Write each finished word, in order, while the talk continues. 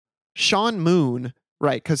Sean Moon,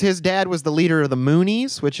 right, because his dad was the leader of the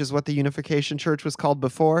Moonies, which is what the Unification Church was called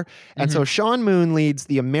before. And so Sean Moon leads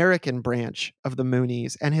the American branch of the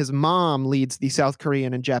Moonies, and his mom leads the South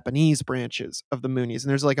Korean and Japanese branches of the Moonies. And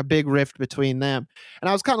there's like a big rift between them. And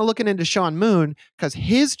I was kind of looking into Sean Moon because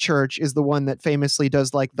his church is the one that famously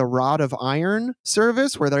does like the Rod of Iron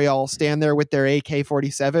service, where they all stand there with their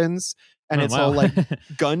AK-47s, and it's all like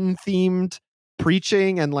gun themed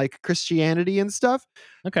preaching and like Christianity and stuff.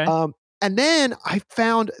 Okay. And then I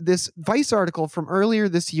found this Vice article from earlier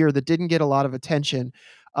this year that didn't get a lot of attention,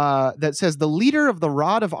 that says the leader of the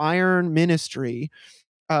Rod of Iron ministry,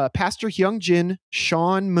 Pastor Hyungjin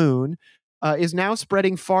Sean Moon, is now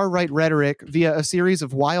spreading far-right rhetoric via a series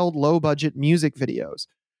of wild, low-budget music videos.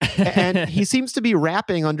 And he seems to be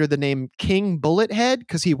rapping under the name King Bullethead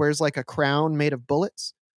because he wears like a crown made of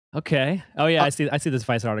bullets. Okay. Oh yeah, I see this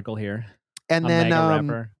Vice article here. And a then mega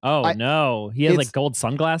rapper. Oh no, he has like gold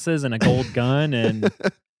sunglasses and a gold gun and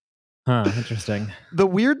interesting. The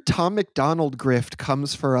weird Tom McDonald grift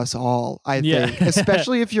comes for us all, I think,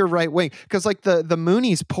 especially if you're right wing, because like the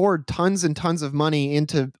Moonies poured tons and tons of money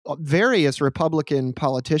into various Republican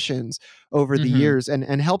politicians over the years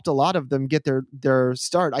and helped a lot of them get their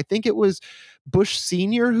start. I think it was Bush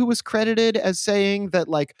Sr. who was credited as saying that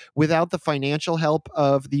like without the financial help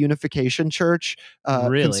of the Unification Church,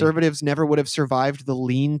 conservatives never would have survived the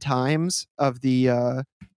lean times of the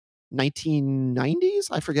 1990s.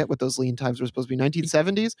 I forget what those lean times were supposed to be.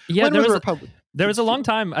 1970s. Yeah, there was a long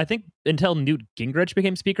time, I think, until Newt Gingrich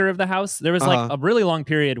became Speaker of the House. There was like a really long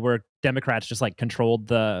period where Democrats just like controlled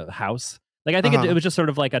the House. Like I think it was just sort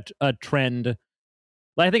of like a trend.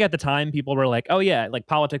 Like, I think at the time people were like, oh yeah, like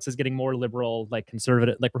politics is getting more liberal, like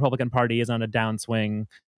conservative, like Republican Party is on a downswing.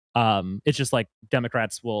 It's just like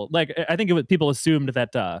Democrats will like. I think people assumed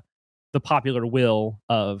that the popular will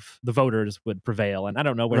of the voters would prevail, and I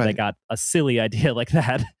don't know where they got a silly idea like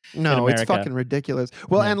that. No, it's fucking ridiculous.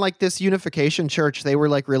 Well, and like this Unification Church, they were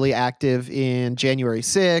like really active in January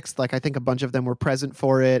 6th. Like I think a bunch of them were present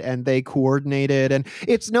for it, and they coordinated. And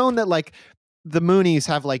it's known that like the Moonies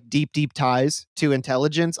have like deep, deep ties to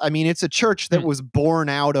intelligence. I mean, it's a church that was born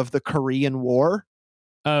out of the Korean War.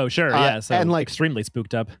 Oh, sure. Yeah. So and like extremely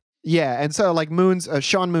spooked up. Yeah, and so like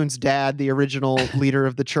Sean Moon's dad, the original leader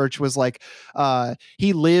of the church, was like,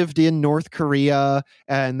 he lived in North Korea,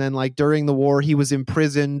 and then like during the war, he was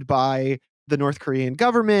imprisoned by the North Korean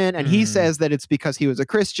government, and he says that it's because he was a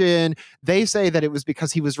Christian. They say that it was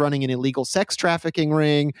because he was running an illegal sex trafficking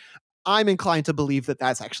ring. I'm inclined to believe that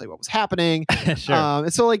that's actually what was happening. Sure.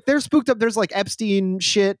 So like they're spooked up. There's like Epstein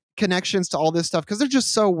shit connections to all this stuff because they're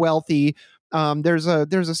just so wealthy. There's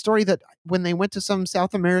a story that when they went to some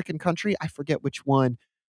South American country, I forget which one,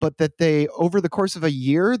 but that they, over the course of a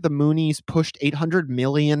year, the Moonies pushed $800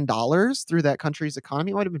 million through that country's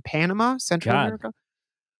economy. It might have been Panama, Central America.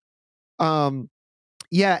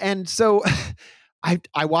 Yeah, and so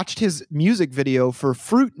I watched his music video for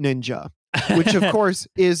Fruit Ninja, which of course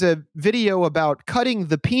is a video about cutting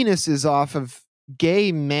the penises off of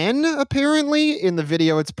gay men. Apparently in the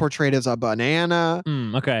video it's portrayed as a banana.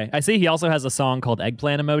 Okay, I see he also has a song called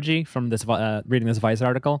Eggplant Emoji from this reading this Vice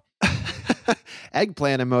article.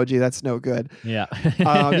 Eggplant emoji, that's no good. Yeah.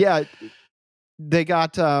 Yeah, they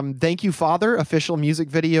got Thank You Father official music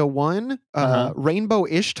video 1, Rainbow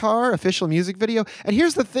Ishtar official music video. And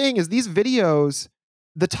here's the thing is these videos,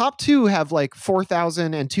 the top 2 have like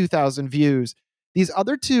 4,000 and 2,000 views. These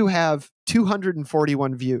other 2 have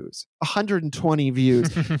 241 views, 120 views.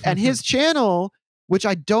 And his channel, which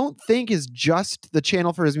I don't think is just the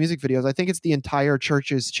channel for his music videos, I think it's the entire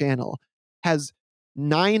church's channel, has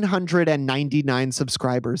 999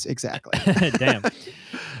 subscribers exactly. Damn.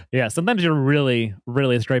 Yeah, sometimes you're really,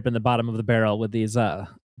 really scraping the bottom of the barrel with these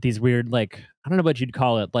weird, like, I don't know what you'd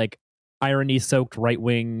call it, like irony-soaked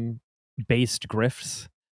right-wing based grifts.